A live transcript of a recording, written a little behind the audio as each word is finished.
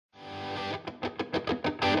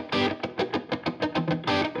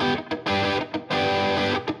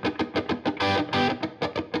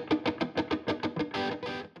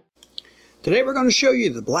Today we're going to show you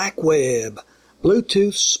the Blackweb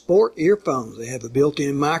Bluetooth Sport earphones. They have a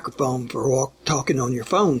built-in microphone for talking on your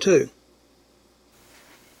phone too.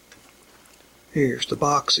 Here's the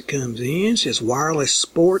box that comes in. It says wireless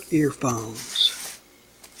sport earphones.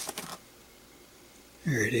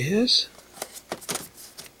 There it is.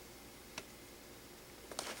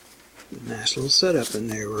 Nice little setup in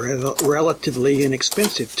there. Relatively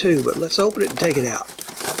inexpensive too, but let's open it and take it out.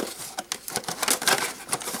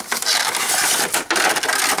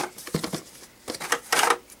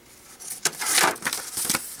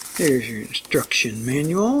 Here's your instruction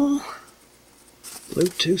manual.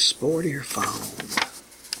 Bluetooth Sport earphone.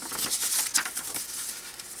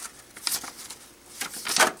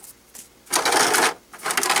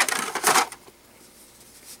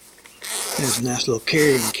 There's a nice little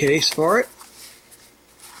carrying case for it.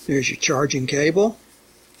 There's your charging cable.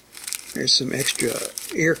 There's some extra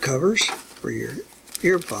ear covers for your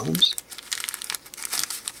earphones.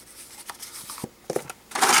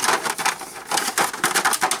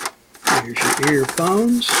 Here's your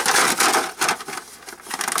earphones.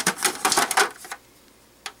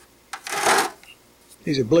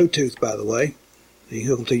 These are Bluetooth, by the way. You can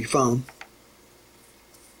hook them to your phone.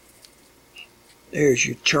 There's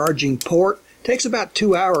your charging port. It takes about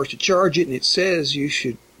 2 hours to charge it, and it says you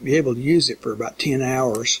should be able to use it for about 10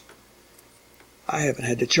 hours. I haven't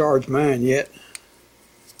had to charge mine yet.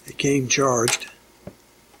 It came charged.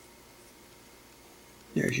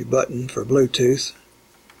 There's your button for Bluetooth.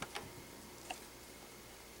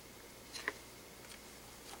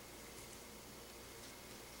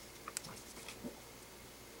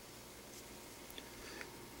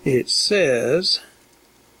 It says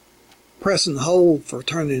press and hold for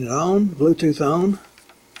turning it on, Bluetooth on,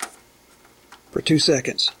 for 2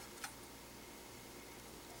 seconds.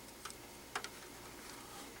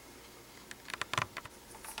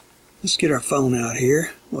 Let's get our phone out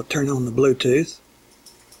here. We'll turn on the Bluetooth.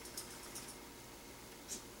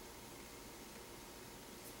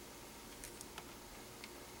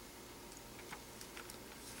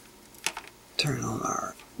 Turn on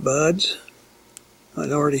our buds. Oh,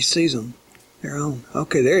 it already sees them. They're on.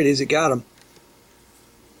 Okay, there it is. It got them.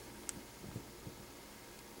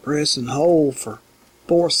 Press and hold for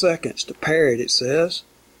 4 seconds to pair it, it says.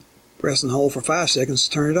 Press and hold for 5 seconds to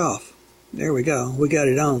turn it off. There we go. We got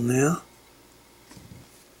it on now.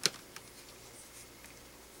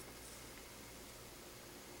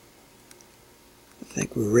 I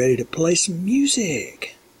think we're ready to play some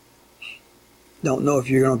music. Don't know if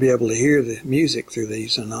you're going to be able to hear the music through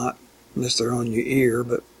these or not, unless they're on your ear,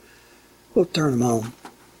 but we'll turn them on.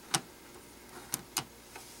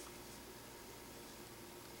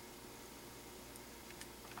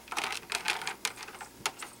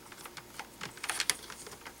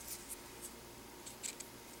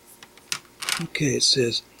 Okay, it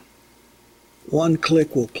says 1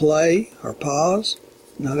 click will play or pause.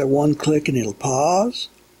 Another 1 click and it'll pause.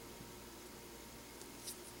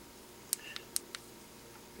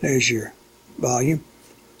 There's your volume.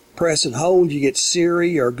 Press and hold, you get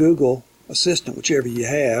Siri or Google Assistant, whichever you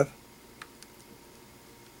have.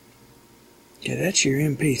 Okay, that's your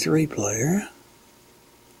MP3 player.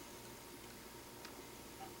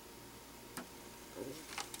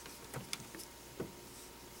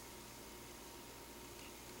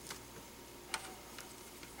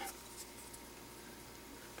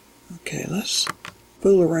 Okay, let's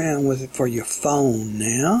fool around with it for your phone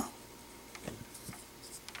now.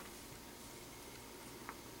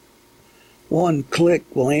 1 click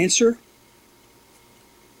will answer.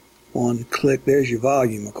 1 click, there's your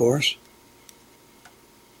volume, of course.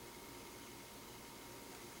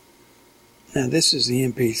 Now this is the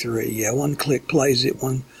MP3. Yeah, 1 click plays it.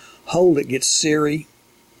 1 hold it gets Siri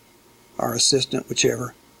or Assistant,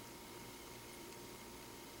 whichever.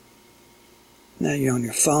 Now you're on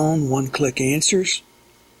your phone. 1 click answers.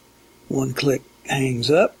 1 click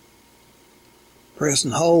hangs up. Press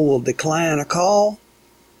and hold will decline a call.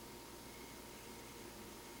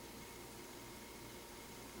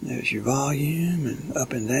 There's your volume and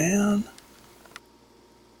up and down.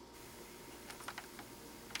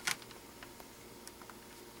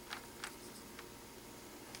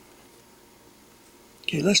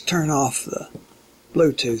 Okay, let's turn off the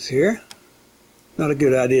Bluetooth here. Not a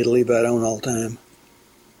good idea to leave that on all the time.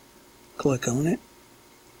 Click on it.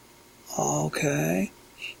 Okay.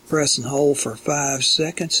 Press and hold for 5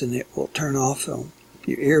 seconds and it will turn off on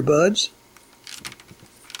your earbuds.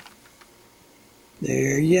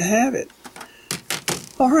 There you have it.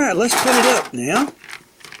 Alright, let's put it up now.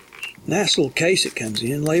 Nice little case it comes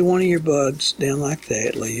in. Lay one of your buds down like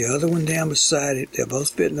that. Lay your other one down beside it. They'll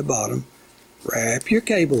both fit in the bottom. Wrap your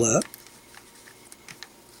cable up.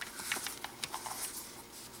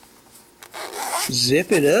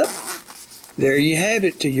 Zip it up. There you have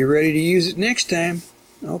it till you're ready to use it next time.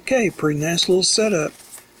 Okay, pretty nice little setup.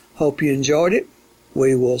 Hope you enjoyed it.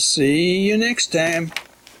 We will see you next time.